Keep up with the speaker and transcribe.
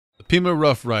Pima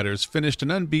Rough Riders finished an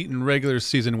unbeaten regular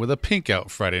season with a pink-out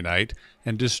Friday night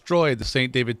and destroyed the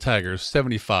St. David Tigers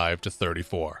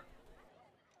 75-34.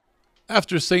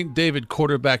 After St. David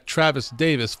quarterback Travis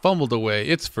Davis fumbled away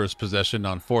its first possession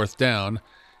on 4th down,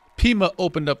 Pima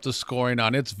opened up the scoring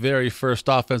on its very first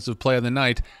offensive play of the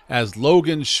night as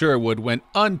Logan Sherwood went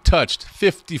untouched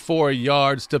 54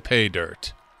 yards to pay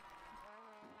dirt.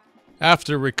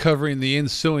 After recovering the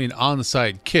ensuing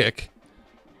onside kick,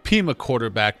 Pima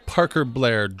quarterback Parker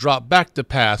Blair dropped back to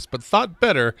pass but thought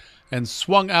better and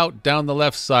swung out down the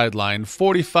left sideline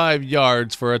 45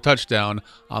 yards for a touchdown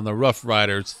on the Rough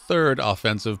Riders' third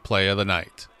offensive play of the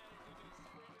night.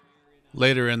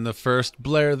 Later in the first,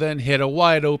 Blair then hit a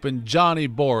wide-open Johnny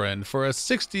Boren for a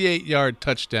 68-yard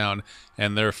touchdown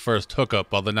and their first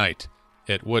hookup of the night.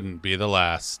 It wouldn't be the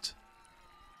last.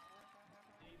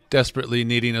 Desperately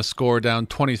needing a score down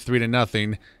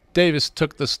 23-0, Davis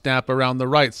took the snap around the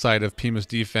right side of Pima's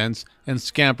defense and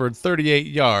scampered 38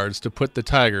 yards to put the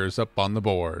Tigers up on the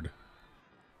board.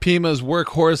 Pima's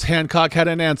workhorse Hancock had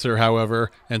an answer, however,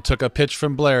 and took a pitch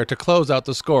from Blair to close out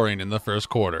the scoring in the first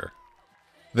quarter.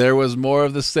 There was more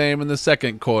of the same in the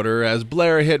second quarter as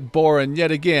Blair hit Boren yet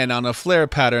again on a flare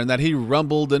pattern that he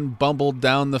rumbled and bumbled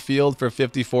down the field for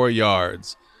 54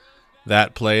 yards.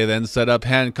 That play then set up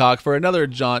Hancock for another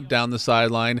jaunt down the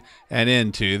sideline and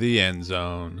into the end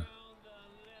zone.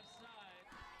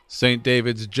 St.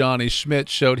 David's Johnny Schmidt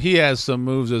showed he has some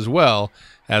moves as well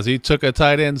as he took a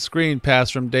tight end screen pass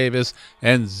from Davis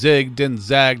and zigged and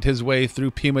zagged his way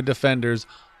through Pima defenders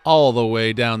all the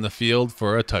way down the field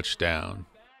for a touchdown.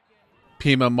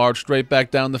 Pima marched right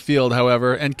back down the field,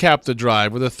 however, and capped the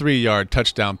drive with a 3-yard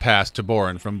touchdown pass to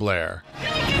Boren from Blair.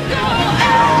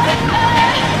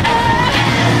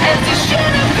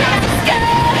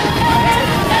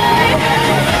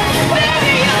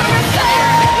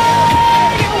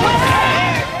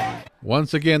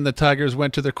 Once again, the Tigers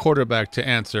went to the quarterback to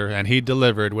answer, and he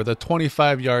delivered with a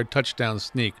 25-yard touchdown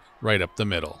sneak right up the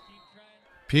middle.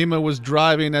 Pima was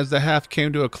driving as the half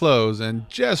came to a close and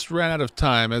just ran out of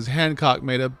time as Hancock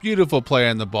made a beautiful play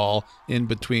on the ball in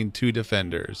between two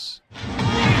defenders.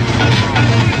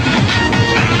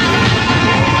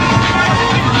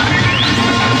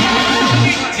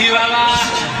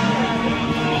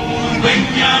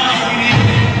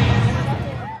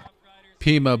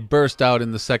 Pima burst out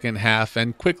in the second half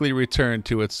and quickly returned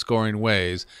to its scoring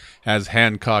ways as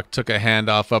Hancock took a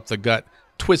handoff up the gut,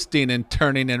 twisting and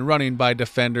turning and running by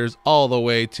defenders all the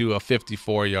way to a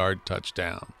 54-yard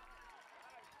touchdown.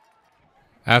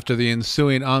 After the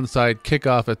ensuing onside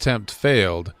kickoff attempt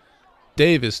failed,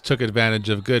 Davis took advantage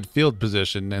of good field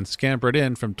position and scampered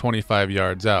in from 25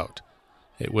 yards out.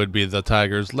 It would be the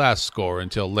Tigers' last score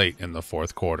until late in the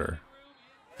fourth quarter.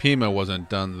 Pima wasn't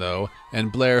done, though,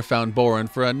 and Blair found Boren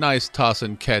for a nice toss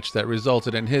and catch that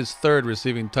resulted in his third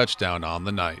receiving touchdown on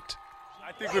the night.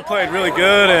 I think we played really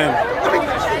good, and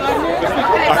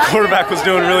our quarterback was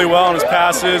doing really well on his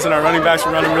passes, and our running backs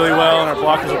were running really well, and our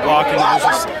blockers were blocking. It was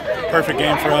just a perfect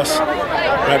game for us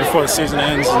right before the season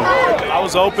ends. And I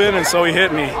was open, and so he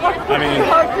hit me. I mean,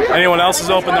 anyone else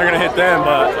is open, they're going to hit them,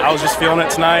 but I was just feeling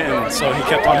it tonight, and so he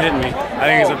kept on hitting me. I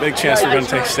think it's a big chance we're going to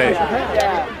take state.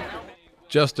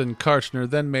 Justin Karchner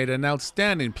then made an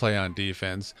outstanding play on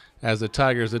defense as the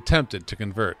Tigers attempted to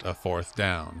convert a 4th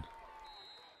down.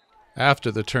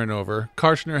 After the turnover,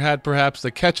 Karchner had perhaps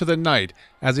the catch of the night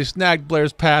as he snagged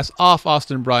Blair's pass off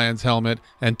Austin Bryan's helmet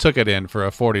and took it in for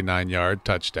a 49-yard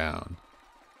touchdown.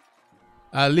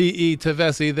 Ali'i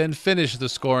Tavesi then finished the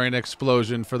scoring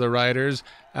explosion for the Riders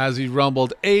as he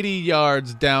rumbled 80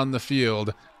 yards down the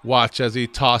field. Watch as he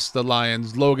tossed the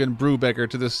Lions' Logan Brubaker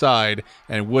to the side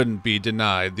and wouldn't be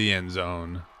denied the end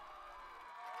zone.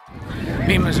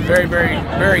 Pima's a very, very,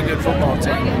 very good football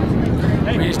team.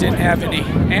 We just didn't have any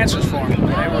answers for them.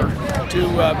 They were too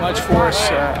much for us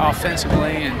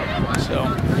offensively, and so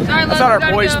I thought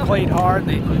our boys played hard.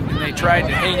 They tried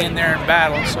to hang in there and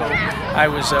battle, so I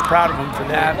was proud of them for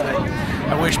that.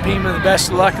 But I wish Pima the best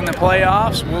of luck in the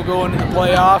playoffs. We'll go into the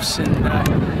playoffs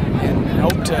and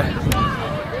hope to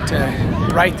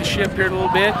right the ship here a little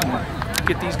bit and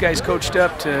get these guys coached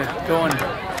up to go and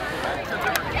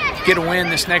get a win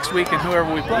this next week and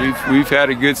whoever we play. We've had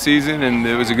a good season, and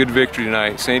it was a good victory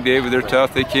tonight. St. David, they're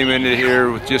tough. They came into here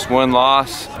with just one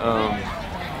loss.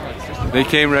 They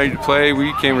came ready to play.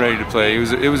 We came ready to play.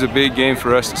 It was a big game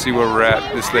for us to see where we're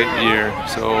at this late in the year.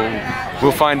 So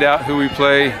we'll find out who we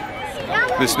play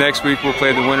this next week. We'll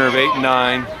play the winner of 8 and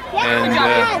 9.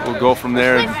 And we'll go from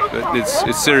there. But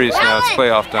it's serious now. It's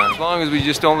playoff time. As long as we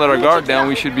just don't let our guard down,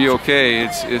 we should be okay.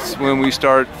 It's when we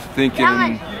start thinking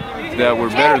that we're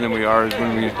better than we are is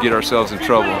when we get ourselves in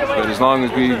trouble. But as long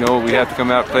as we know we have to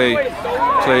come out play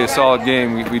a solid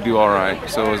game, we do all right.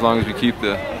 So as long as we keep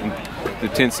the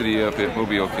intensity up, we'll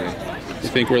be okay. You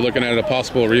think we're looking at a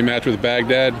possible rematch with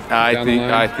Baghdad?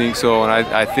 I think so, and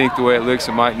I think the way it looks,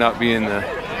 it might not be in the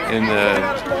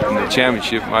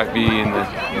championship, it might be in the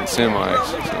semis.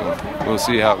 So we'll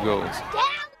see how it goes.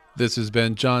 This has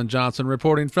been John Johnson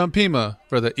reporting from Pima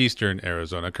for the Eastern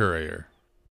Arizona Courier.